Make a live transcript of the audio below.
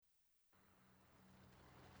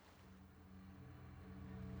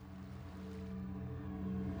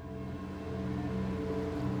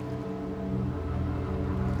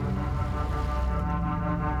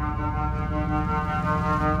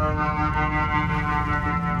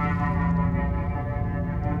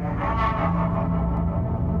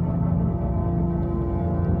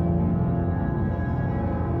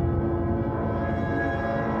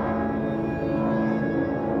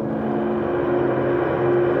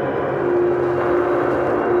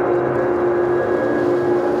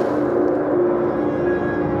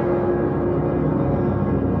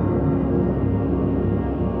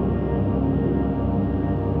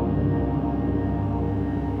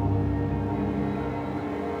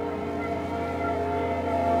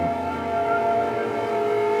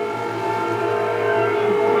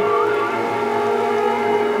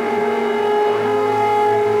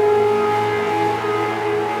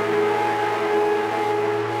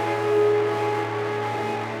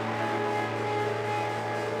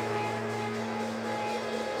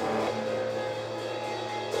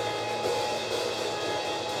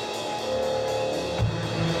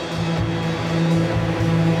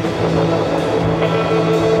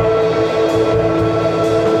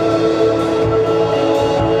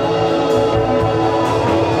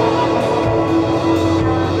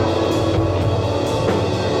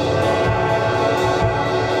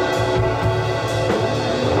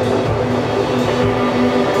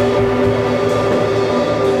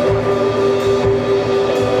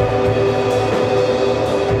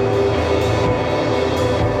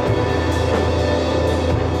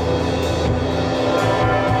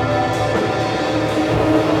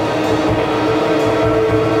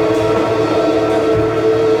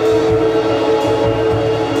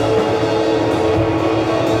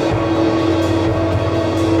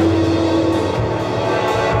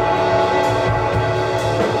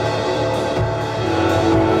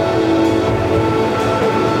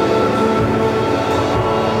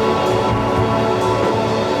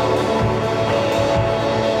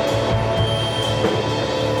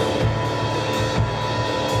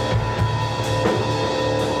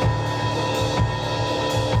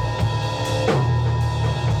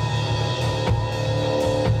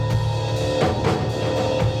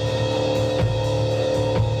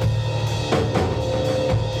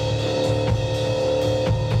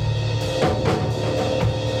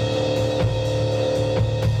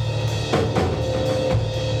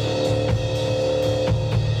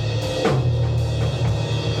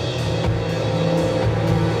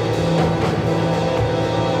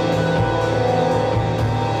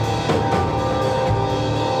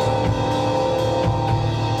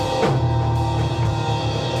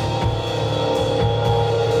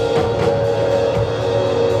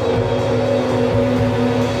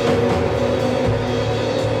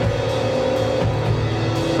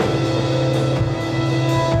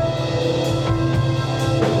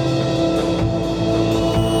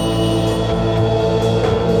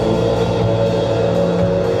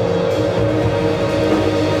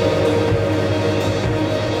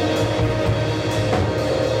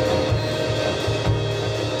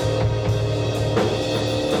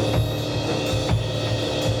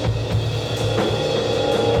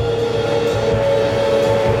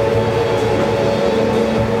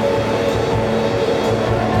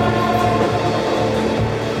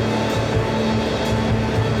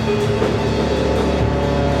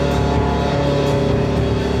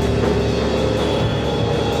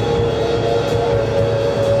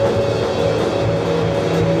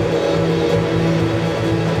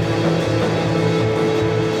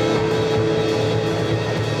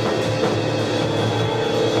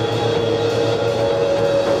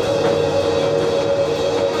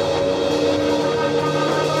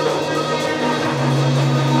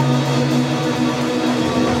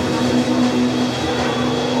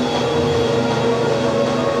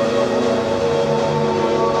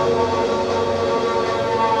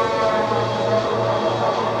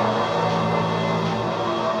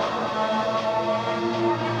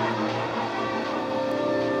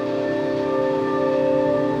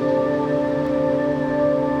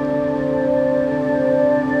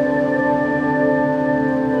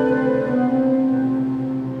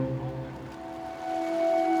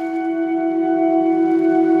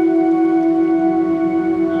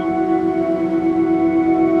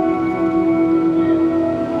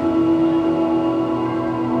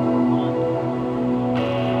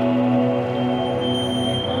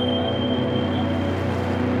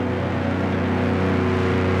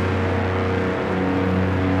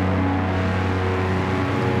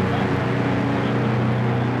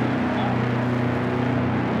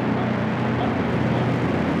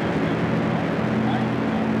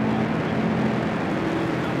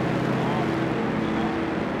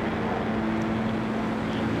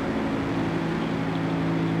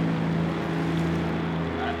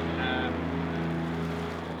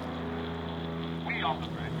down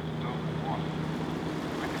the bridge and filled with water.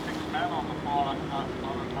 26 men on the fallen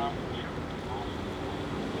mountain ship.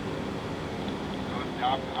 So it's the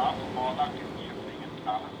half or more lucky the ship being in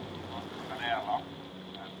ballast was an airlock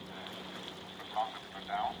and took longer to go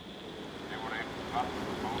down. They were able to run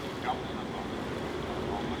the boat, jump in the boat,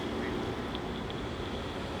 almost immediately.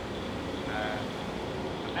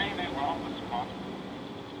 The day they were on the spot,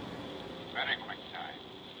 very quick time,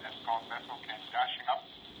 escort vessel came dashing up,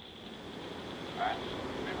 and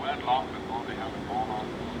they weren't long before they had a ball on.